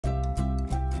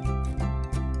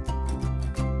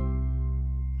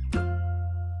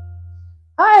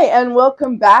Hi, and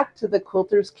welcome back to the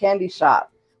Quilter's Candy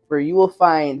Shop, where you will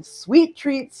find sweet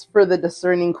treats for the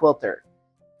discerning quilter.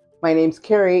 My name's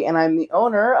Carrie, and I'm the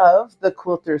owner of the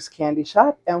Quilter's Candy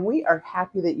Shop, and we are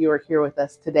happy that you are here with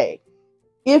us today.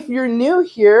 If you're new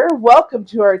here, welcome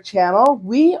to our channel.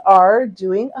 We are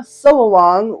doing a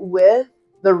sew-along with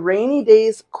the Rainy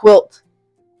Days quilt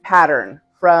pattern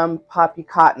from Poppy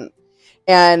Cotton.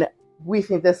 And we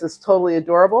think this is totally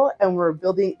adorable, and we're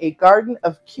building a garden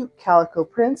of cute calico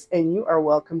prints, and you are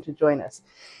welcome to join us.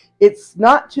 It's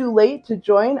not too late to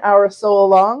join our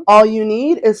sew-along. All you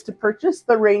need is to purchase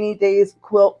the Rainy Days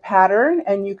quilt pattern,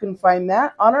 and you can find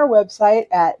that on our website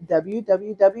at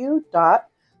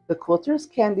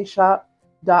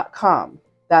www.thequilterscandyshop.com.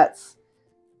 That's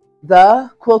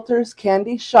the Quilters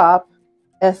Candy Shop,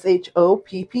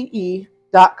 SHOPPE.com,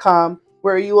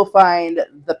 where you will find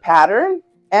the pattern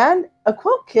and a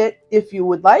quilt kit if you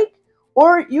would like,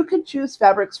 or you can choose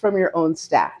fabrics from your own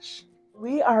stash.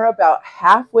 We are about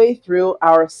halfway through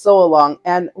our sew-along,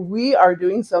 and we are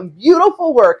doing some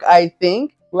beautiful work, I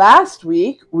think. Last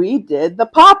week, we did the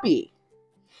poppy,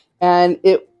 and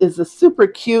it is a super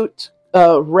cute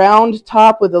round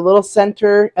top with a little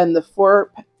center and the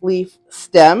 4-leaf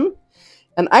stem.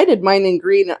 And I did mine in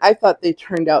green, and I thought they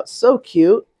turned out so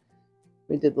cute.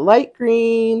 We did the light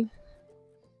green,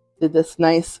 did this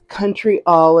nice country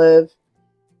olive,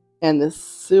 and this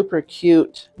super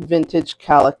cute vintage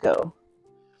calico.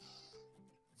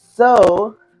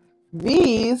 So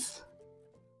these,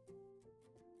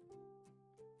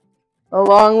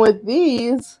 along with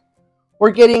these,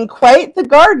 we're getting quite the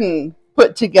garden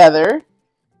put together.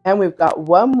 And we've got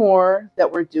one more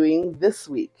that we're doing this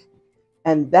week,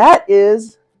 and that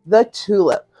is the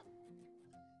tulip.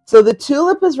 So the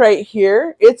tulip is right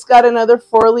here. It's got another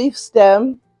 4-leaf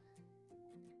stem.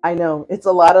 I know, it's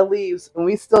a lot of leaves, and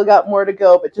we still got more to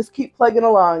go, but just keep plugging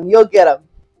along. You'll get them.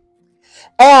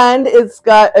 And it's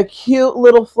got a cute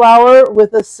little flower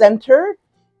with a center,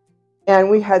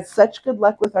 and we had such good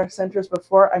luck with our centers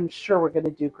before. I'm sure we're going to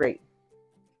do great.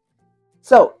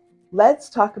 So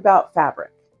let's talk about fabric.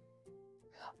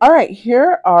 All right,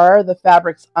 here are the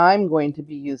fabrics I'm going to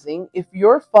be using. If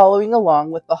you're following along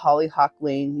with the Hollyhock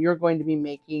Lane, you're going to be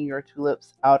making your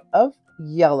tulips out of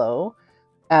yellow,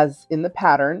 as in the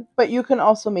pattern, but you can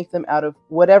also make them out of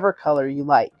whatever color you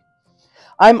like.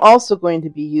 I'm also going to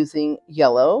be using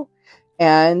yellow,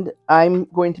 and I'm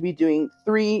going to be doing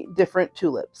 3 different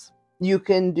tulips. You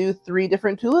can do 3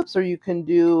 different tulips, or you can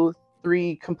do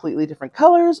 3 completely different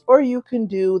colors, or you can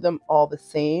do them all the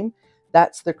same.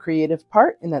 That's the creative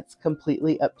part, and that's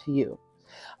completely up to you.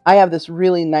 I have this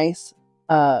really nice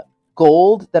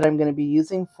gold that I'm going to be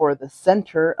using for the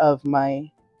center of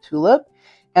my tulip.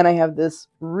 And I have this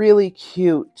really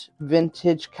cute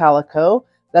vintage calico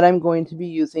that I'm going to be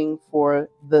using for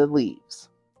the leaves.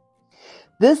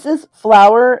 This is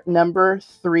flower number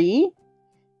 3,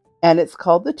 and it's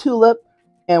called the tulip,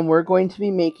 and we're going to be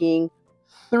making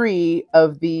 3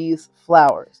 of these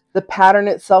flowers. The pattern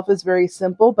itself is very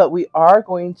simple, but we are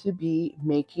going to be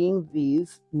making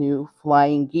these new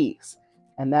flying geese,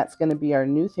 and that's going to be our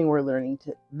new thing we're learning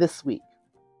this week.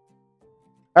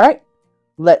 All right.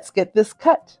 Let's get this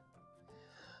cut.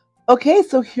 Okay,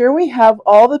 so here we have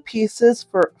all the pieces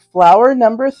for flower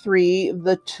number 3,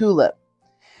 the tulip.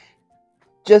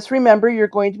 Just remember, you're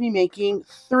going to be making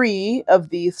 3 of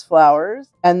these flowers,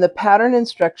 and the pattern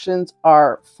instructions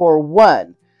are for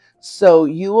 1. So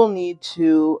you will need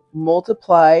to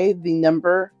multiply the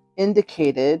number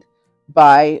indicated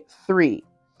by 3.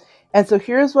 And so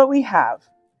here's what we have.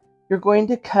 You're going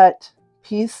to cut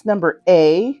piece number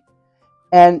A,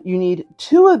 and you need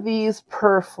 2 of these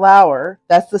per flower.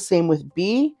 That's the same with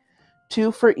B, 2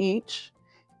 for each.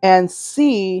 And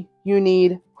C, you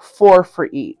need 4 for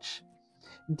each.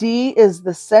 D is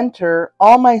the center.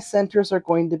 All my centers are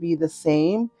going to be the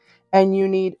same. And you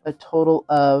need a total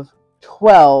of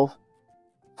 12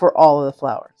 for all of the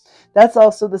flowers. That's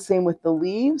also the same with the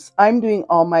leaves. I'm doing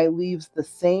all my leaves the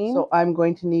same. So I'm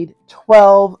going to need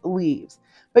 12 leaves.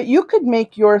 But you could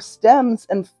make your stems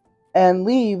and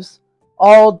leaves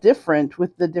all different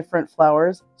with the different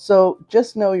flowers. So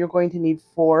just know you're going to need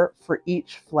 4 for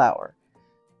each flower.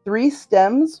 3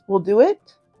 stems will do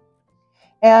it.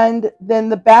 And then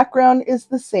the background is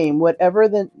the same. Whatever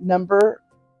the number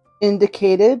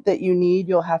indicated that you need,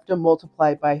 you'll have to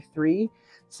multiply by 3.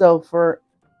 So for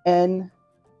N,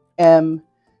 M,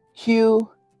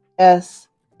 Q, S,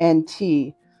 and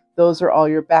T, those are all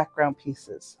your background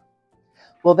pieces.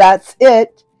 Well, that's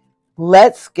it.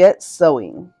 Let's get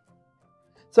sewing.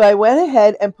 So I went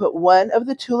ahead and put one of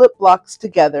the tulip blocks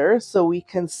together so we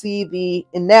can see the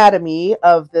anatomy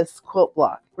of this quilt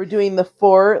block. We're doing the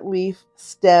 4-leaf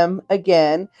stem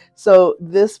again. So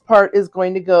this part is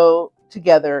going to go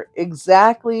together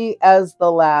exactly as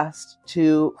the last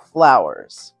 2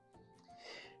 flowers.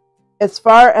 As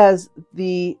far as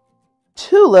the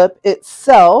tulip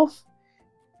itself,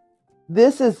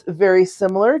 this is very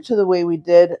similar to the way we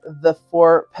did the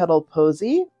 4-petal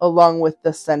posy along with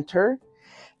the center.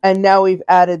 And now we've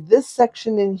added this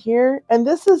section in here, and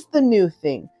this is the new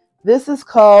thing. This is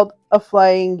called a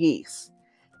flying geese.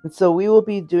 And so we will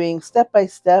be doing step by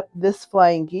step this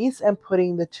flying geese and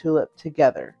putting the tulip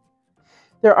together.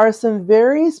 There are some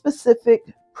very specific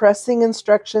pressing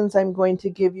instructions I'm going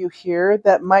to give you here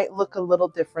that might look a little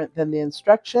different than the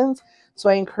instructions. So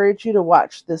I encourage you to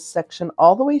watch this section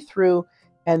all the way through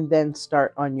and then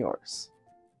start on yours.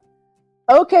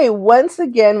 Okay, once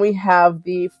again, we have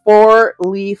the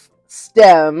 4-leaf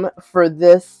stem for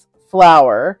this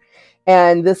flower,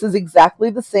 and this is exactly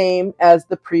the same as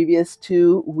the previous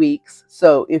 2 weeks.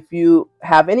 So if you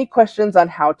have any questions on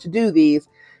how to do these,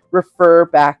 refer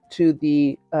back to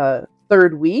the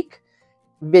 3rd week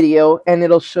video, and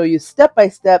it'll show you step by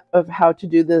step of how to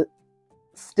do the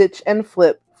stitch and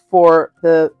flip for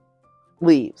the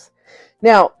leaves.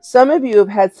 Now, some of you have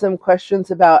had some questions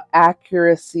about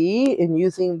accuracy in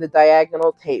using the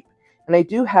diagonal tape, and I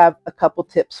do have a couple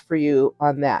tips for you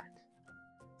on that.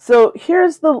 So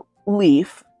here's the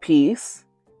leaf piece,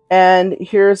 and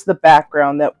here's the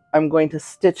background that I'm going to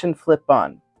stitch and flip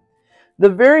on. The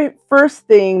very first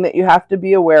thing that you have to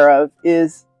be aware of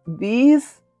is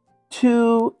these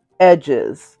 2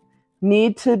 edges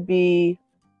need to be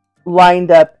lined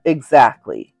up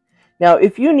exactly. Now,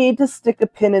 if you need to stick a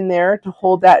pin in there to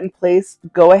hold that in place,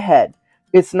 go ahead.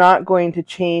 It's not going to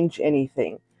change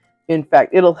anything. In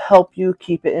fact, it'll help you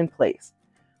keep it in place.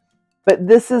 But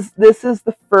this is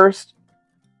the first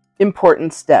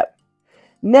important step.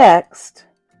 Next,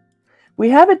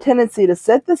 we have a tendency to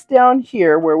set this down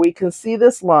here where we can see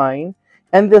this line,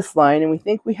 and we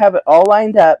think we have it all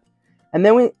lined up, and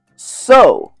then we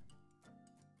sew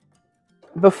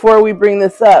before we bring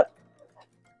this up.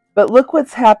 But look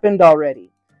what's happened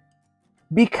already.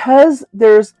 Because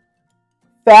there's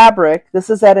fabric, this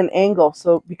is at an angle,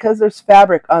 so because there's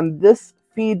fabric on this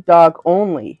feed dog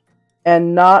only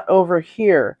and not over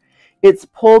here, it's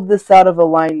pulled this out of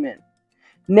alignment.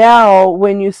 Now,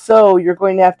 when you sew, you're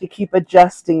going to have to keep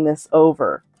adjusting this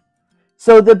over.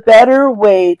 So the better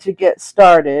way to get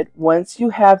started, once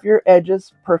you have your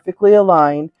edges perfectly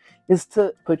aligned, is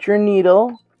to put your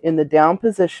needle in the down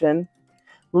position,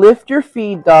 lift your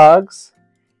feed dogs,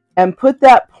 and put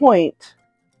that point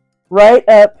right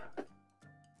up.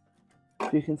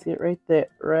 If you can see it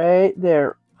right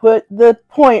there. Put the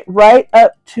point right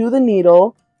up to the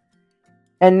needle,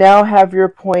 and now have your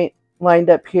point lined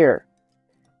up here.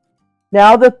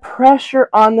 Now the pressure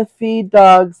on the feed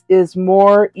dogs is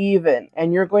more even,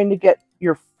 and you're going to get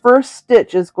your first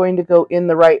stitch is going to go in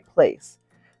the right place.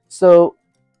 So,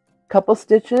 couple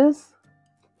stitches.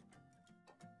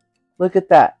 Look at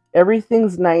that.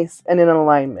 Everything's nice and in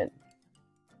alignment.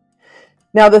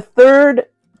 Now the third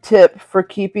tip for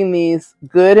keeping these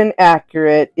good and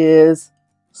accurate is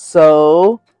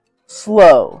sew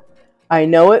slow. I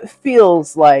know it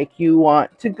feels like you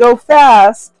want to go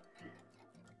fast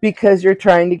because you're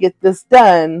trying to get this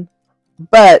done,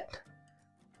 but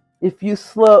if you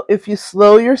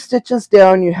slow your stitches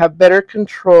down, you have better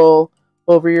control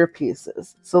over your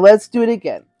pieces. So let's do it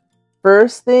again.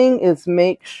 First thing is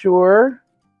make sure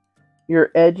your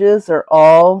edges are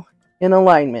all in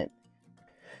alignment.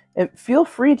 And feel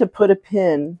free to put a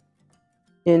pin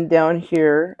in down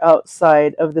here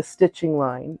outside of the stitching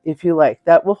line if you like.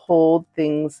 That will hold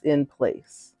things in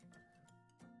place.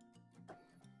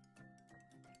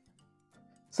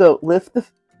 So lift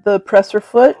the presser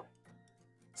foot,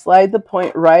 slide the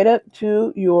point right up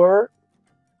to your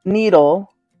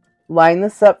needle, line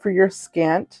this up for your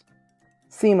scant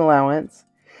seam allowance,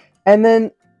 and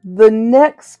then the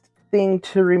next thing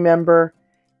to remember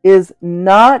is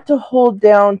not to hold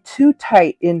down too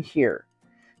tight in here,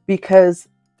 because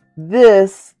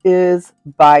this is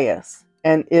bias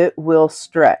and it will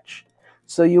stretch.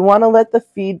 So you want to let the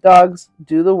feed dogs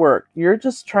do the work. You're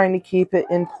just trying to keep it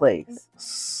in place.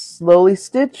 Slowly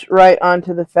stitch right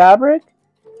onto the fabric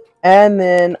and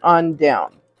then on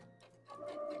down.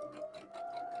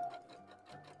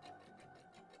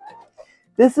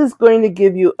 This is going to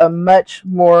give you a much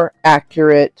more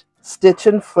accurate stitch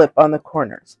and flip on the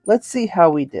corners. Let's see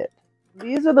how we did.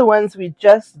 These are the ones we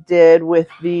just did with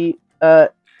the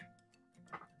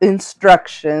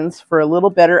instructions for a little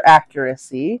better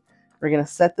accuracy. We're going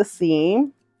to set the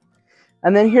seam.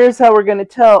 And then here's how we're going to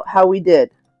tell how we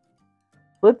did.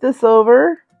 Flip this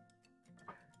over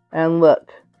and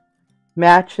look,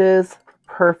 matches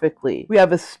perfectly. We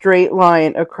have a straight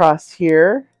line across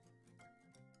here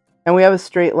and we have a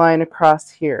straight line across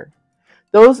here.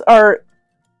 Those are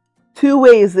two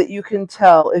ways that you can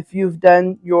tell if you've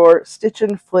done your stitch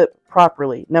and flip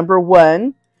properly. Number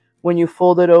one, when you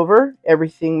fold it over,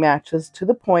 everything matches to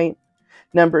the point.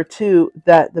 Number two,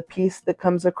 that the piece that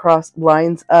comes across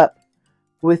lines up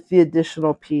with the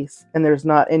additional piece and there's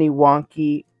not any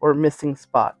wonky or missing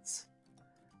spots.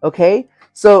 Okay,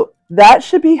 so that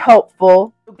should be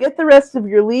helpful. Get the rest of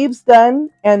your leaves done,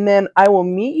 and then I will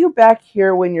meet you back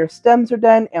here when your stems are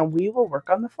done and we will work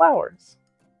on the flowers.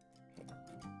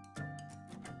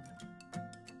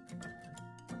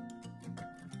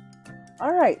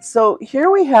 All right, so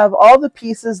here we have all the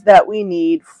pieces that we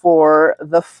need for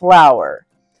the flower.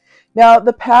 Now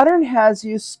the pattern has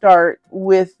you start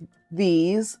with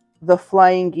these, the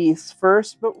flying geese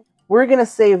first, but we're going to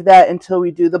save that until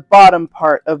we do the bottom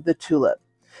part of the tulip.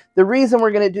 The reason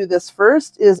we're going to do this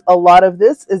first is a lot of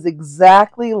this is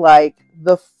exactly like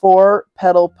the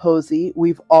 4-petal posy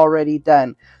we've already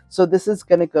done. So this is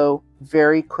going to go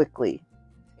very quickly.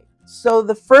 So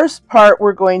the first part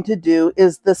we're going to do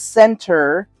is the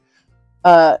center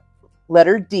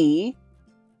letter D,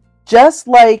 just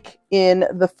like in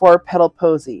the 4-petal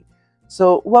posy.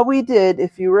 So what we did,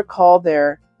 if you recall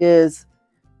there, is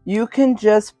you can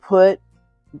just put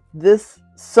this,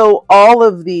 sew all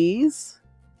of these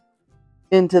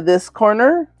into this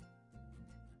corner,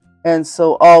 and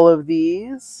sew all of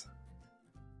these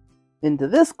into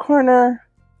this corner.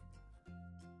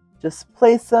 Just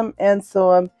place them and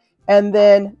sew them, and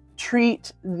then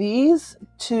treat these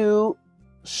two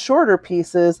shorter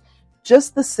pieces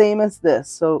just the same as this.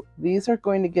 So these are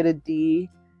going to get a D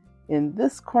in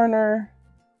this corner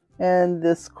and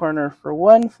this corner for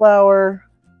one flower,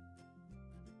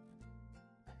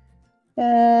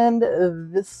 and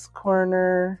this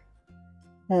corner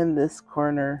and this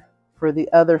corner for the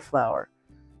other flower.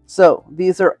 So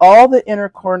these are all the inner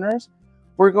corners.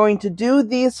 We're going to do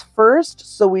these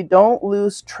first so we don't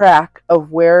lose track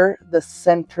of where the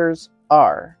centers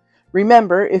are.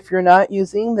 Remember, if you're not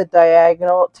using the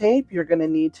diagonal tape, you're going to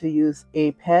need to use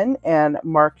a pen and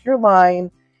mark your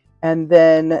line and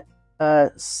then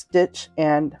stitch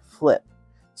and flip.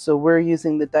 So we're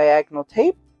using the diagonal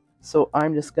tape. So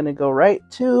I'm just going to go right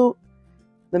to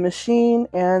the machine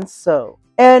and sew.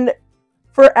 And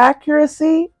for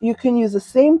accuracy, you can use the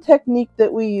same technique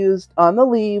that we used on the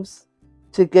leaves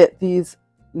to get these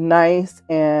nice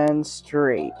and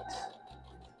straight.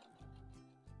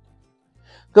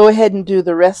 Go ahead and do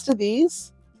the rest of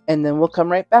these, and then we'll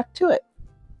come right back to it.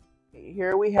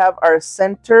 Here we have our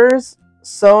centers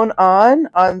sewn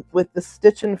on with the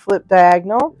stitch and flip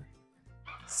diagonal.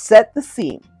 Set the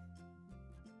seam.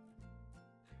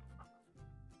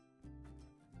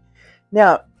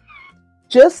 Now,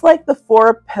 just like the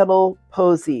 4-petal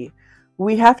posy,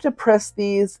 we have to press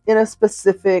these in a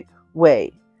specific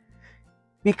way.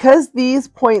 Because these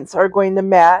points are going to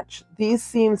match, these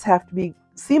seam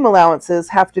allowances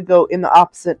have to go in the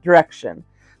opposite direction.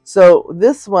 So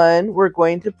this one we're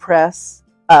going to press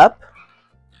up,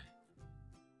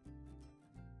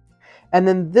 and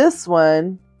then this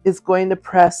one is going to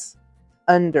press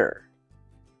under.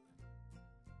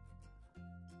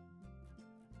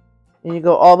 And you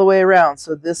go all the way around.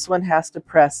 So this one has to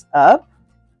press up.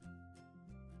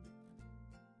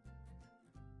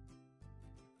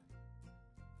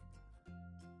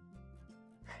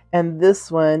 And this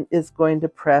one is going to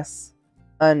press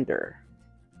under.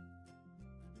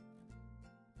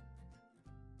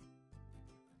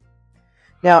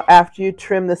 Now, after you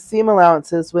trim the seam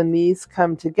allowances, when these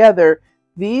come together,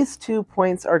 these 2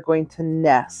 points are going to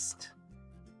nest.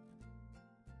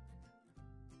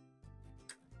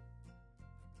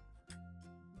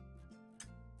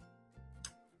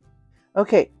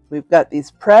 Okay, we've got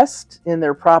these pressed in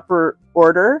their proper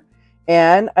order,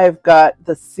 and I've got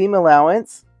the seam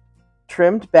allowance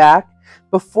trimmed back.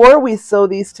 Before we sew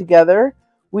these together,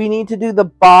 we need to do the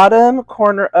bottom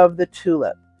corner of the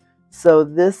tulip. So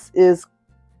this is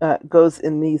goes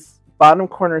in these bottom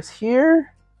corners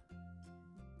here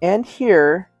and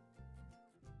here.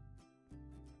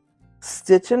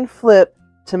 Stitch and flip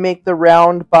to make the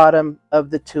round bottom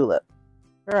of the tulip.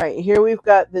 All right, here we've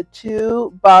got the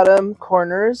 2 bottom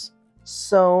corners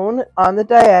sewn on the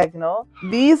diagonal.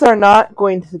 These are not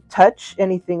going to touch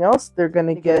anything else. They're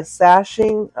going to get a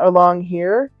sashing along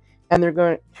here, and they're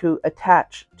going to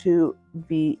attach to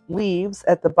the leaves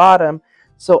at the bottom.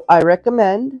 So I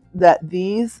recommend that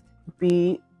these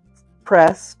be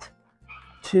pressed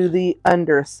to the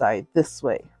underside this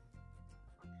way.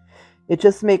 It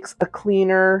just makes a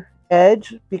cleaner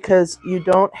edge because you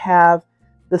don't have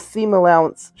the seam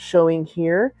allowance showing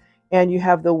here, and you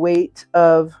have the weight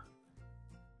of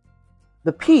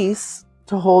the piece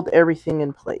to hold everything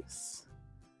in place.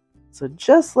 So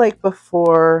just like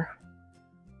before,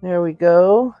 there we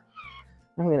go.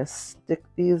 I'm going to stick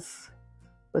these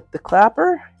with the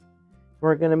clapper.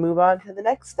 We're going to move on to the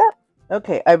next step.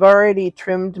 Okay, I've already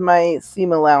trimmed my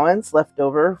seam allowance left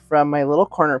over from my little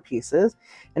corner pieces,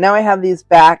 and now I have these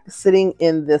back sitting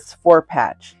in this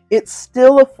 4-patch. It's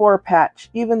still a 4-patch,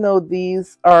 even though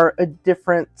these are a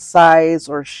different size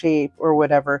or shape or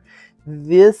whatever.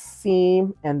 This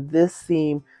seam and this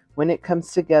seam, when it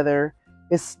comes together,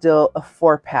 is still a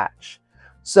 4-patch.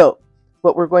 So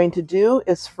what we're going to do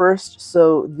is first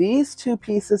sew these two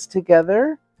pieces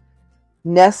together,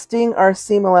 nesting our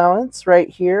seam allowance right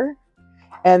here,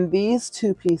 and these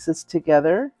two pieces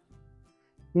together,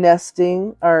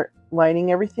 nesting our,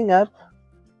 lining everything up,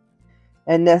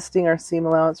 and nesting our seam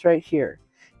allowance right here.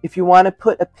 If you want to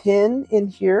put a pin in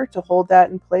here to hold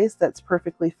that in place, that's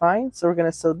perfectly fine. So we're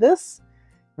going to sew this,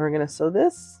 we're going to sew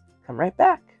this, come right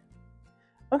back.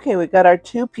 Okay, we got our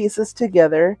two pieces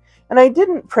together, and I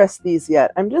didn't press these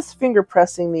yet. I'm just finger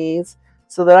pressing these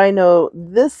so that I know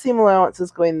this seam allowance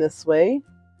is going this way,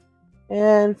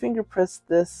 and finger press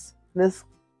this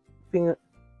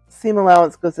seam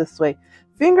allowance goes this way.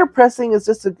 Finger pressing is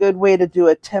just a good way to do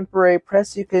a temporary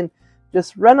press. You can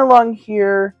just run along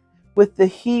here with the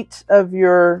heat of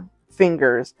your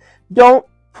fingers. Don't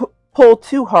pull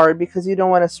too hard because you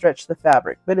don't want to stretch the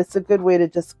fabric, but it's a good way to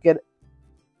just get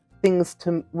things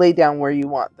to lay down where you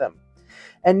want them.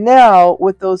 And now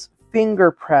with those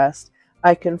finger pressed,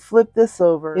 I can flip this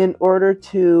over in order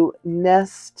to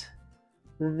nest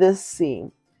this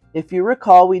seam. If you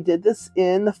recall, we did this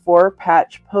in the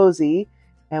 4-patch posy,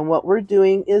 and what we're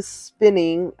doing is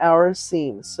spinning our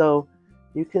seam. So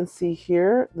you can see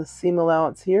here, the seam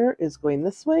allowance here is going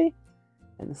this way,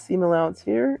 and the seam allowance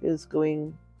here is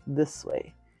going this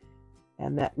way.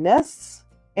 And that nests,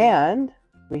 and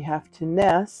we have to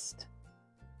nest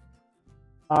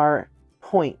our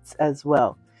points as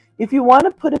well. If you want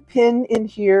to put a pin in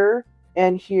here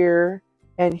and here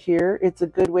and here, it's a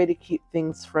good way to keep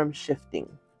things from shifting.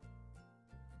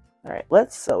 All right,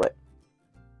 let's sew it.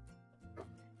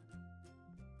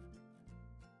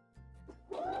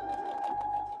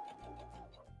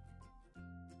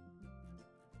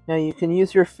 Now you can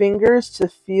use your fingers to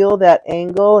feel that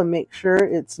angle and make sure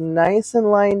it's nice and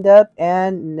lined up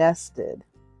and nested.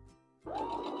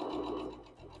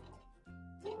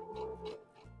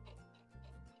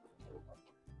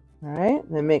 All right,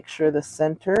 then make sure the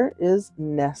center is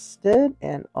nested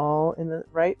and all in the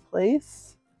right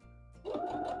place.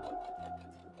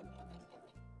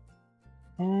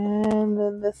 And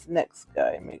then this next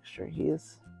guy, make sure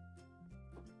he's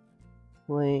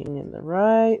laying in the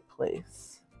right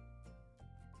place.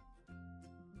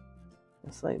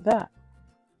 Just like that.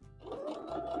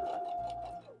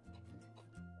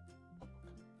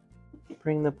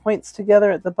 Bring the points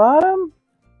together at the bottom.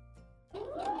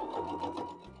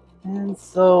 And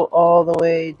sew all the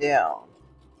way down.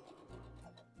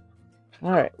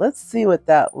 All right, let's see what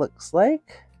that looks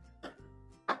like.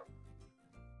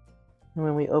 And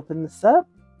when we open this up,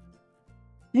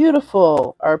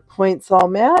 beautiful. Our points all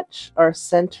match. Our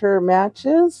center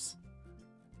matches,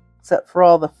 except for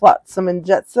all the flotsam and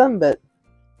jetsam, but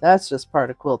that's just part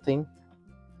of quilting.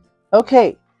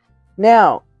 Okay,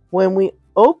 now when we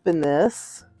open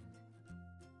this,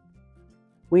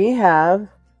 we have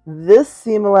this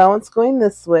seam allowance going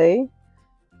this way,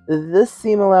 this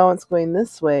seam allowance going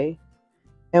this way,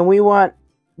 and we want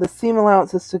the seam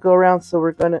allowances to go around, so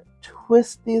we're going to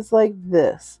twist these like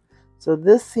this. So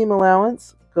this seam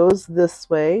allowance goes this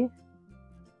way,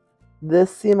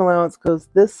 this seam allowance goes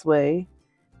this way,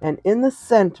 and in the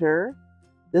center,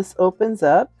 this opens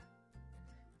up,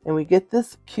 and we get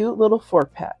this cute little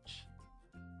 4-patch.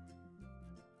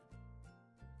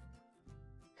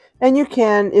 And you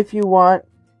can, if you want,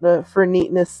 for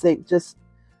neatness sake, just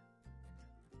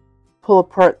pull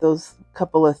apart those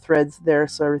couple of threads there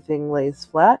so everything lays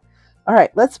flat. All right,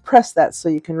 let's press that so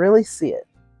you can really see it.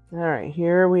 All right,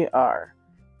 here we are.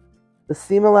 The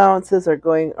seam allowances are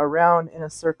going around in a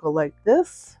circle like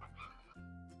this.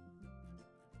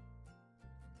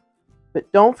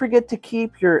 But don't forget to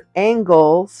keep your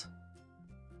angles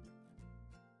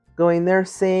going their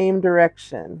same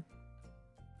direction.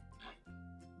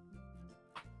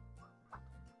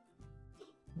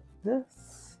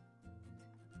 This.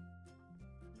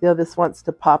 Yeah, this wants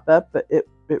to pop up, but it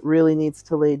really needs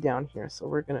to lay down here. So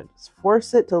we're going to just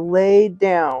force it to lay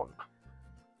down.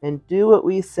 and do what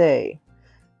we say.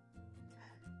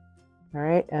 All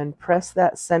right, and press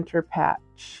that center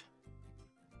patch.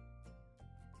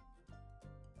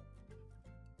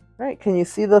 All right, can you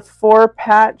see the 4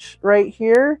 patch right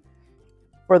here?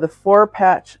 For the 4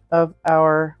 patch of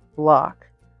our block.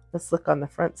 Let's look on the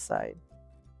front side.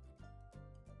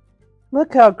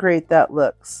 Look how great that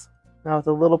looks. Now with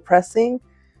a little pressing,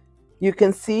 you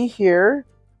can see here,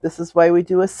 this is why we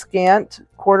do a scant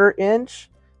 1/4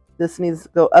 inch. This needs to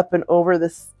go up and over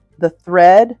the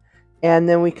thread, and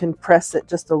then we can press it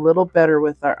just a little better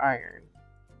with our iron.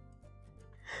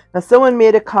 Now someone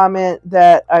made a comment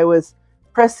that I was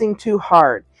pressing too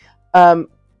hard.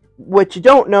 What you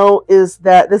don't know is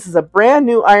that this is a brand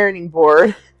new ironing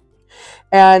board,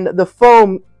 and the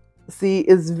foam, see,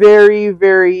 is very,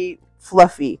 very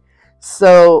fluffy.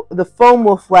 So the foam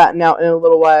will flatten out in a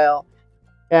little while,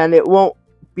 and it won't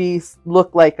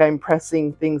look like I'm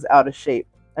pressing things out of shape.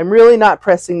 I'm really not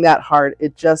pressing that hard.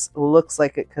 It just looks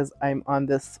like it because I'm on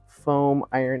this foam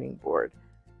ironing board.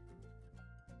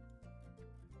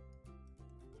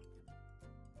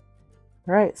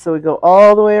 All right, so we go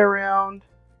all the way around,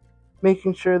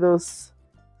 making sure those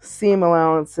seam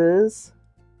allowances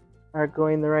are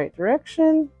going the right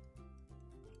direction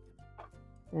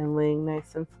and laying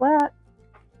nice and flat.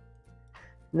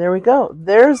 And there we go.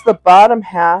 There's the bottom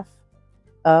half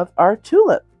of our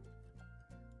tulip.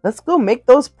 Let's go make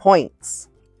those points.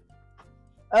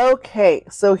 Okay,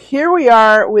 so here we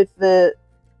are with the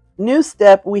new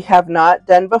step we have not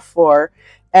done before,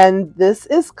 and this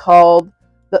is called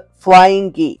the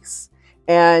Flying Geese.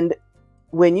 And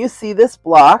when you see this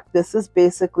block, this is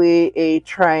basically a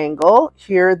triangle.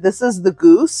 Here, this is the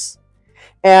goose,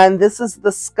 and this is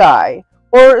the sky.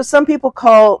 Or some people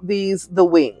call these the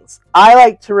wings. I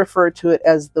like to refer to it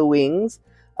as the wings,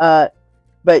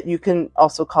 but you can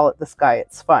also call it the sky.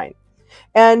 It's fine.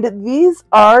 And these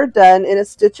are done in a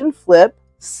stitch and flip,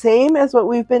 same as what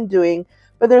we've been doing,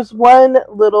 but there's one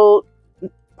little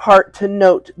part to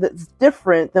note that's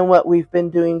different than what we've been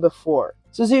doing before.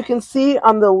 So as you can see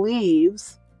on the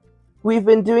leaves, we've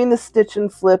been doing the stitch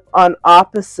and flip on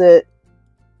opposite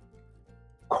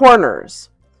corners.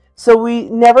 So we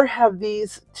never have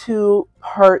these 2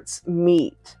 parts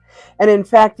meet. And in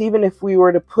fact, even if we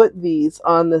were to put these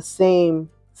on the same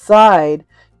side,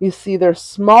 you see they're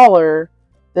smaller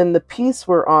than the piece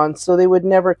we're on, so they would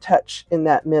never touch in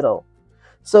that middle.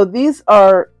 So these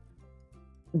are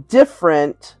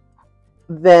different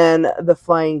than the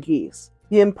Flying Geese.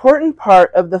 The important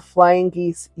part of the Flying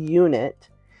Geese unit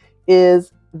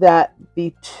is that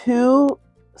the 2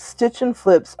 stitch and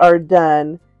flips are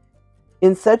done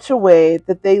in such a way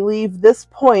that they leave this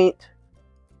point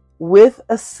with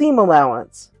a seam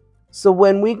allowance. So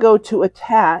when we go to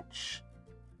attach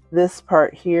this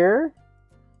part here,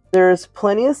 there's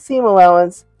plenty of seam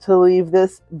allowance to leave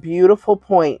this beautiful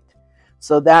point.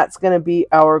 So that's going to be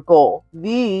our goal.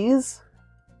 These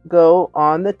go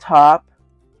on the top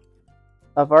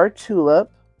of our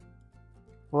tulip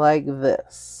like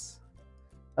this.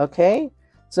 Okay,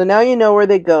 so now you know where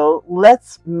they go.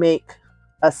 Let's make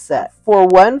a set. For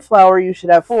one flower, you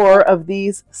should have 4 of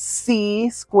these C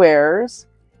squares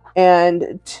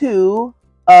and 2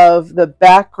 of the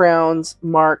backgrounds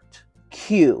marked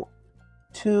Q.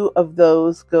 2 of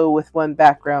those go with one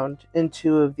background, and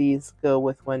 2 of these go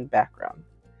with one background.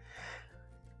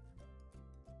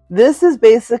 This is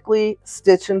basically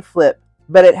stitch and flip,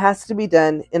 but it has to be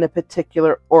done in a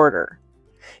particular order.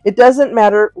 It doesn't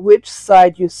matter which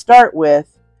side you start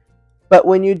with, but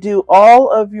when you do all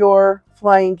of your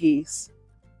Flying Geese,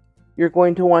 you're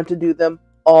going to want to do them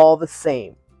all the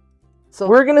same. So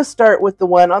we're going to start with the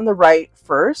one on the right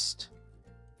first.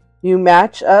 You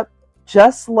match up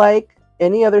just like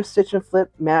any other stitch and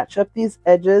flip, match up these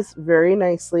edges very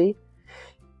nicely.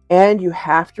 And you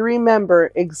have to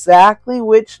remember exactly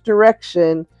which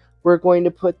direction we're going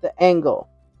to put the angle.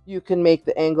 You can make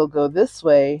the angle go this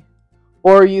way,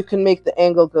 or you can make the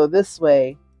angle go this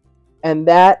way, and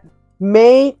that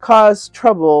may cause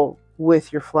trouble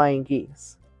with your Flying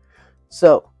Geese.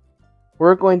 So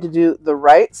we're going to do the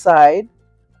right side,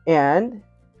 and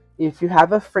if you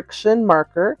have a friction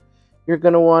marker, you're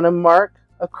going to want to mark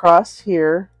across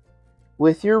here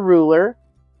with your ruler.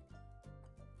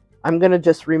 I'm going to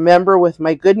just remember with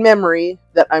my good memory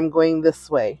that I'm going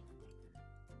this way.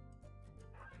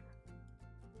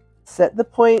 Set the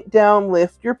point down,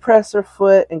 lift your presser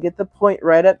foot, and get the point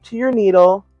right up to your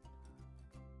needle.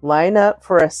 Line up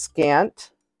for a scant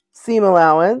seam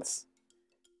allowance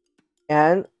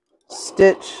and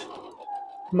stitch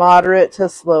moderate to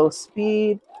slow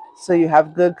speed so you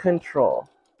have good control.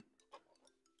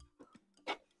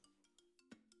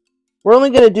 We're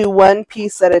only going to do one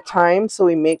piece at a time, so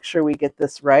we make sure we get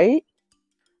this right.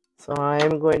 So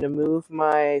I'm going to move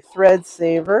my thread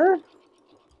saver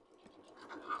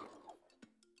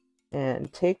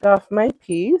and take off my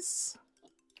piece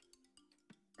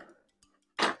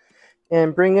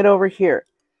and bring it over here.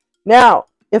 Now,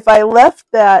 if I left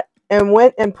that and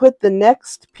went and put the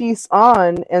next piece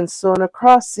on and sewn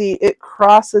across, see, it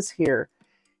crosses here.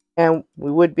 And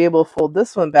we would be able to fold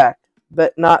this one back,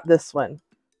 but not this one.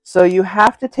 So you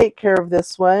have to take care of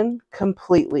this one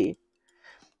completely.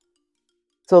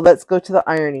 So let's go to the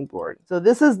ironing board. So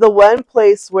this is the one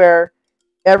place where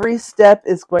every step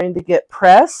is going to get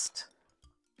pressed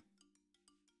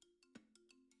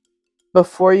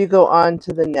before you go on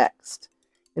to the next.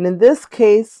 And in this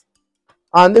case,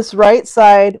 on this right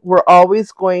side, we're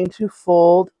always going to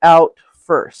fold out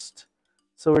first.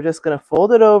 So we're just going to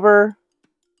fold it over.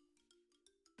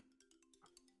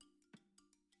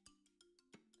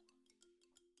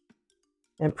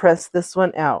 And press this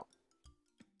one out.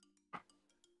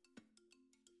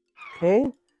 Okay,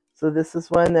 so this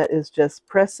is one that is just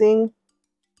pressing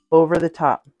over the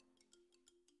top.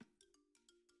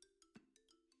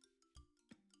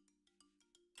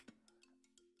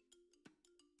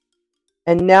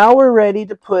 And now we're ready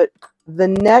to put the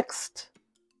next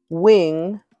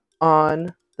wing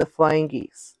on the Flying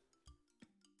Geese.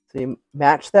 So you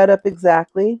match that up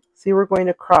exactly. See, we're going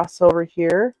to cross over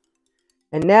here.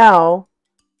 And now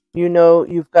you know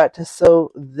you've got to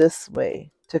sew this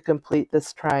way to complete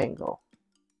this triangle,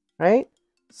 right?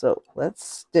 So let's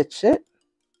stitch it.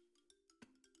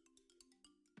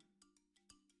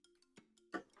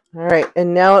 All right,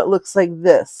 and now it looks like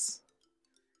this.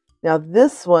 Now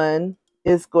this one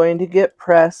is going to get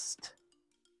pressed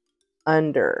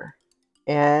under.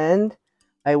 And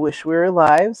I wish we were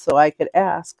live so I could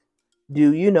ask,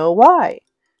 do you know why?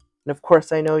 And of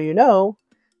course I know you know,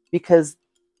 because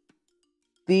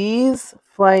these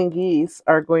Flying Geese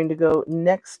are going to go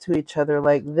next to each other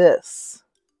like this.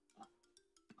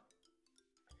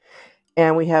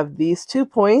 And we have these 2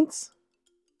 points.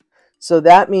 So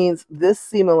that means this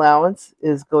seam allowance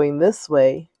is going this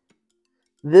way.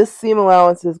 This seam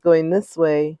allowance is going this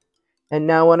way. And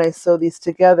now when I sew these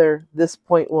together, this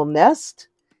point will nest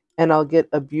and I'll get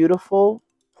a beautiful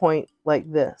point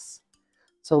like this.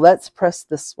 So let's press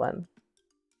this one.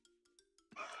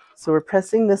 So we're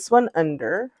pressing this one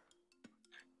under.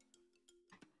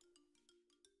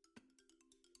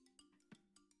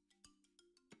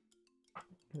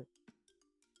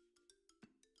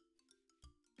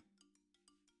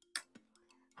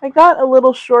 I got a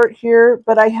little short here,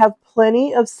 but I have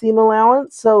plenty of seam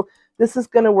allowance, so this is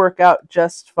going to work out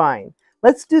just fine.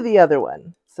 Let's do the other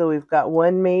one. So we've got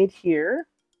one made here.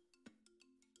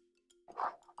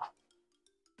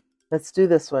 Let's do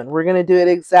this one. We're going to do it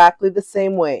exactly the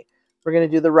same way. We're going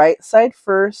to do the right side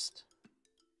first.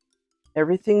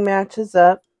 Everything matches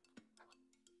up.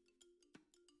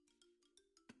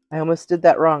 I almost did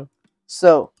that wrong.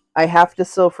 So I have to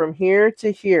sew from here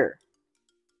to here.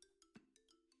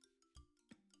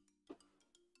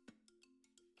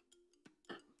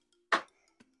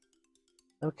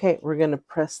 Okay, we're going to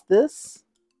press this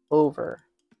over.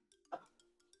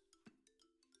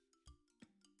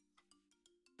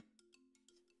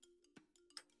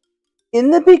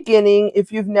 In the beginning,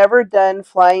 if you've never done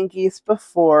Flying Geese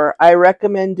before, I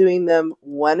recommend doing them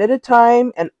one at a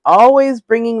time and always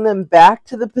bringing them back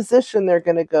to the position they're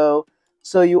going to go,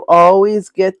 so you always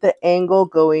get the angle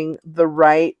going the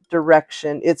right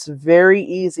direction. It's very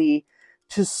easy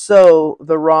to sew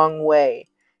the wrong way.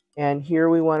 And here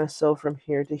we want to sew from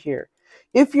here to here.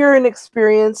 If you're an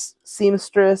experienced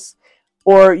seamstress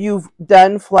or you've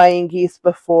done Flying Geese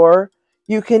before,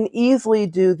 you can easily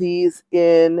do these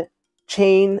in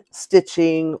chain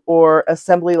stitching or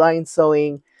assembly line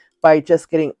sewing by just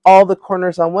getting all the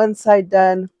corners on one side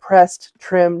done, pressed,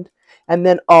 trimmed, and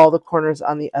then all the corners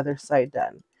on the other side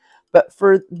done. But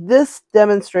for this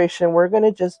demonstration, we're going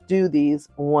to just do these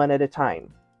one at a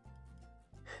time.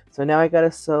 So now I got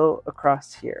to sew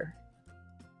across here.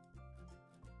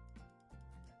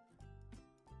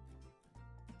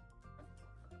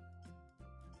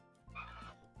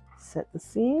 Set the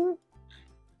seam.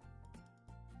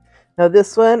 Now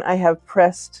this one I have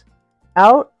pressed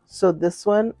out, so this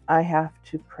one I have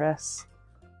to press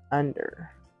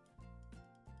under.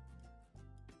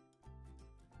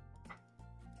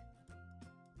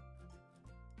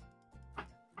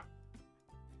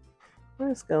 We're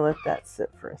just going to let that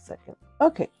sit for a second.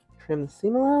 Okay, trim the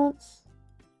seam allowance.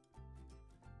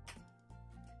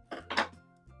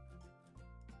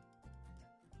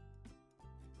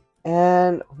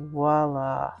 And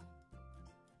voila,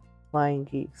 Flying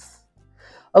Geese.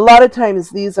 A lot of times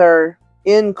these are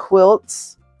in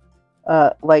quilts,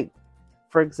 like,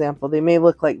 for example, they may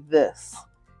look like this.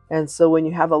 And so when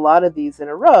you have a lot of these in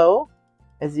a row,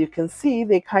 as you can see,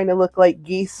 they kind of look like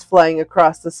geese flying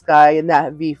across the sky in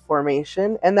that V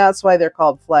formation, and that's why they're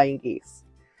called flying geese.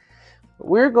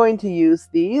 We're going to use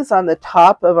these on the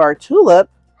top of our tulip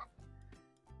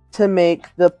to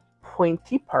make the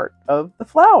pointy part of the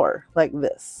flower, like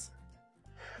this.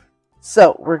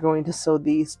 So we're going to sew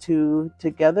these two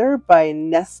together by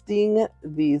nesting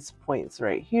these points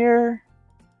right here,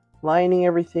 lining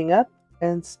everything up,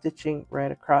 and stitching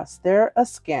right across there a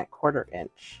scant 1/4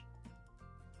 inch.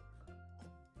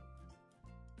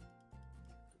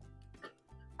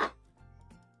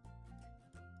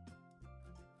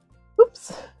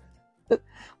 Oops.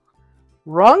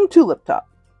 Wrong tulip top.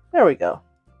 There we go.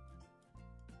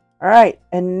 All right,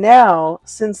 and now,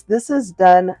 since this is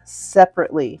done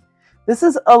separately, this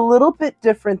is a little bit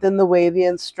different than the way the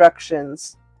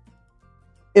instructions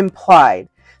implied.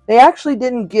 They actually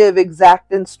didn't give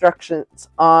exact instructions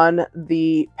on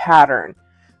the pattern.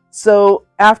 So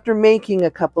after making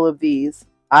a couple of these,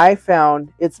 I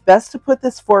found it's best to put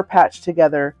this 4-patch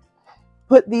together,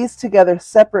 put these together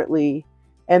separately,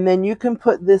 and then you can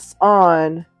put this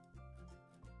on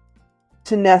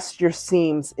to nest your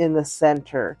seams in the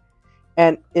center.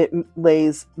 And it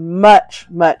lays much,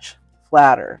 much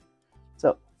flatter.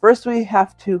 So first we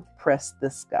have to press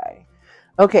this guy.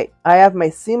 Okay, I have my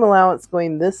seam allowance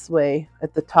going this way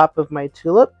at the top of my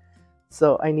tulip.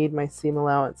 So I need my seam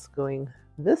allowance going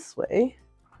this way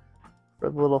for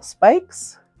the little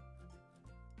spikes.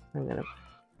 I'm going to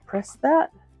press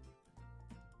that.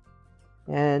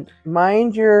 And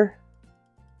mind your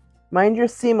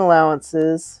seam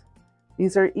allowances.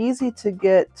 These are easy to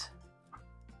get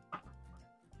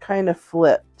kind of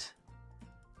flipped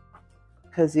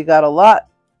because you got a lot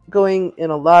going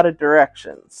in a lot of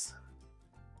directions.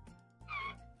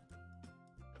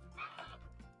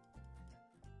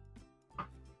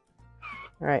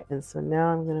 All right, and so now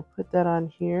I'm going to put that on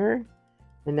here,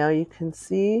 and now you can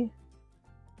see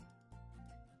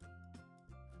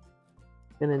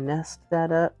I'm going to nest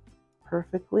that up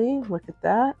perfectly. Look at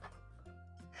that.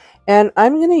 And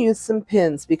I'm going to use some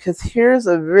pins because here's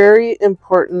a very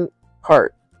important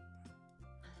part.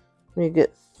 You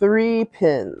get 3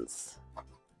 pins.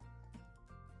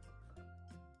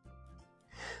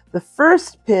 The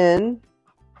first pin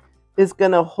is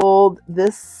going to hold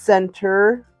this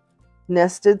center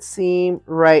nested seam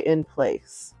right in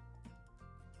place.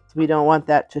 So we don't want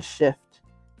that to shift.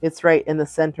 It's right in the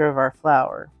center of our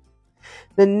flower.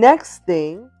 The next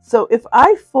thing, so if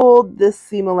I fold this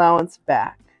seam allowance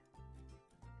back,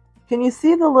 can you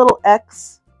see the little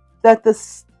X that the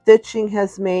stitching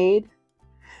has made?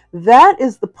 That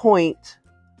is the point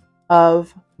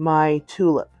of my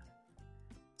tulip.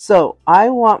 So I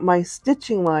want my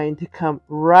stitching line to come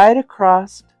right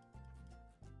across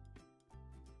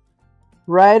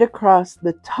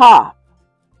the top,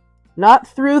 not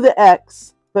through the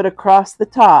X, but across the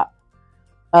top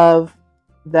of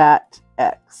that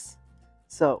X.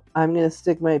 So I'm going to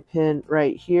stick my pin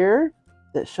right here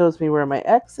that shows me where my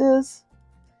X is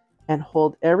and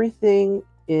hold everything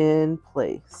in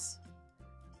place.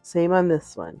 Same on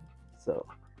this one. So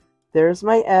there's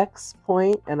my X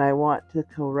point, and I want to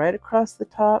go right across the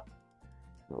top,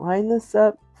 line this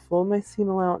up, fold my seam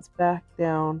allowance back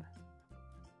down,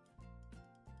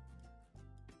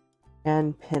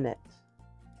 and pin it.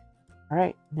 All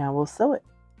right, now we'll sew it.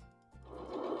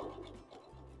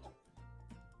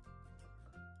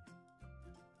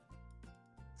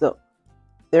 So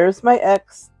there's my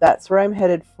X. That's where I'm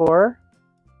headed for.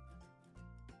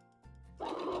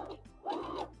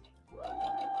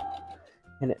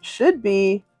 And it should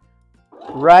be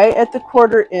right at the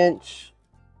 1/4 inch.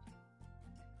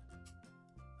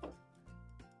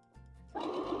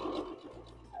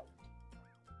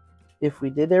 If we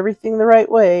did everything the right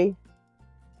way.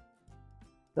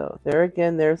 So there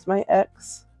again, there's my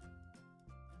X.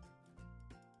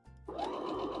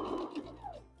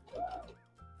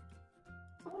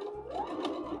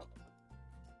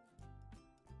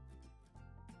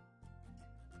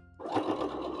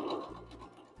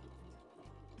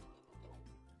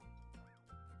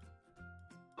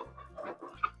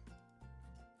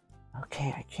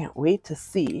 Okay, I can't wait to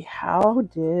see how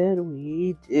did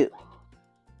we do.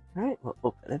 All right, we'll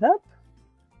open it up.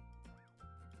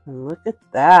 And look at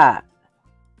that.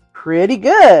 Pretty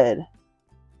good.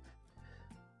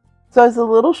 So it's a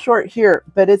little short here,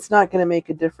 but it's not going to make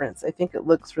a difference. I think it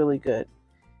looks really good.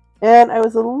 And I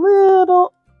was a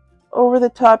little over the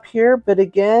top here, but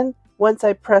again, once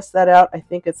I press that out, I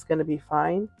think it's going to be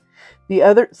fine.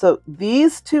 So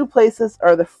these two places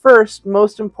are the first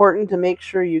most important to make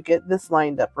sure you get this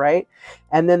lined up right.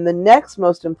 And then the next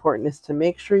most important is to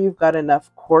make sure you've got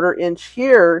enough 1/4 inch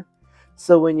here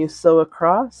so when you sew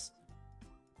across,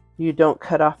 you don't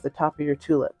cut off the top of your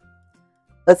tulip.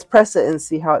 Let's press it and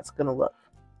see how it's going to look.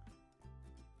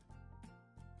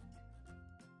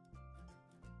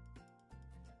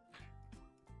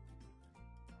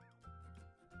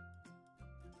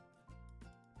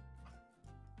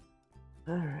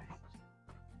 All right.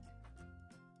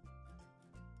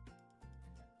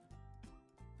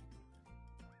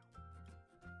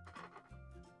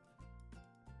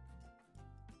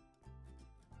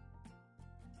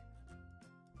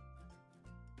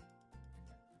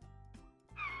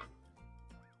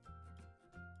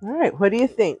 All right, what do you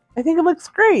think? I think it looks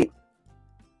great.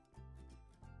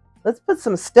 Let's put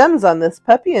some stems on this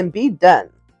puppy and be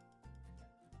done.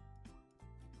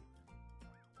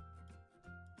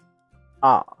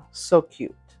 Ah, so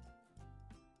cute.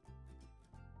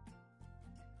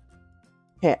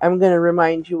 Okay, I'm going to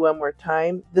remind you one more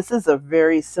time. This is a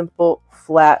very simple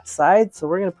flat side, so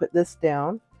we're going to put this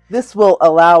down. This will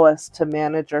allow us to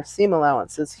manage our seam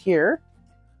allowances here.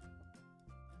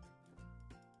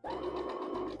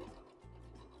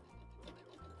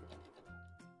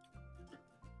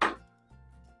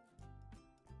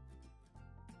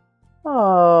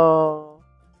 Oh.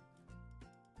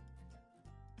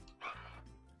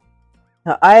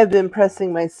 Now I have been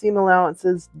pressing my seam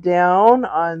allowances down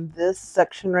on this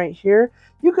section right here.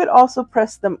 You could also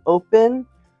press them open,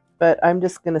 but I'm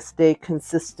just going to stay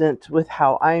consistent with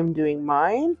how I'm doing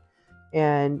mine.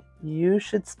 And you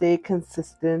should stay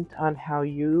consistent on how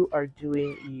you are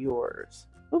doing yours.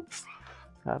 Oops,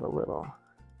 got a little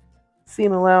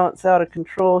seam allowance out of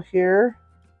control here.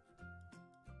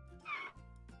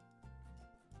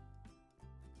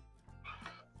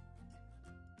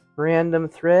 Random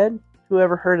thread. Who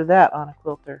ever heard of that on a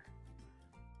quilter?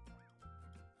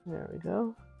 There we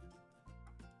go.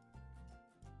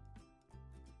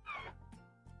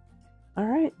 All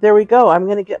right, there we go. I'm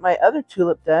going to get my other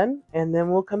tulip done, and then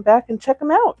we'll come back and check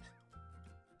them out.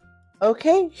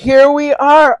 Okay, here we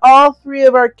are, all 3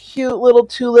 of our cute little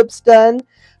tulips done.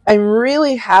 I'm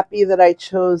really happy that I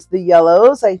chose the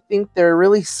yellows. I think they're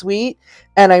really sweet,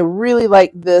 and I really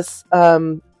like this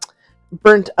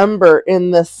burnt umber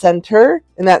in the center,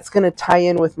 and that's going to tie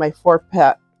in with my 4-petal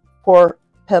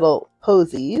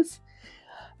posies.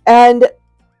 And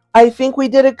I think we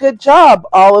did a good job.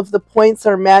 All of the points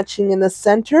are matching in the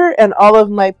center, and all of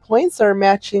my points are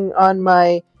matching on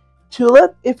my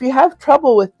tulip. If you have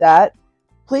trouble with that,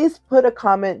 please put a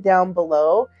comment down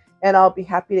below, and I'll be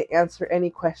happy to answer any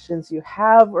questions you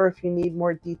have, or if you need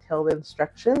more detailed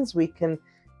instructions, we can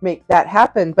make that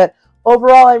happen. But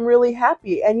overall, I'm really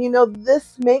happy. And you know,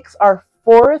 this makes our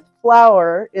 4th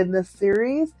flower in this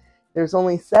series. There's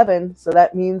only 7, so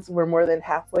that means we're more than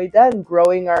halfway done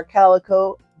growing our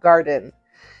calico garden.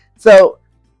 So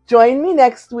join me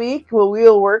next week where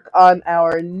we'll work on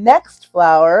our next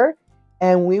flower,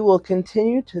 and we will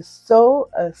continue to sew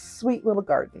a sweet little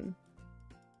garden.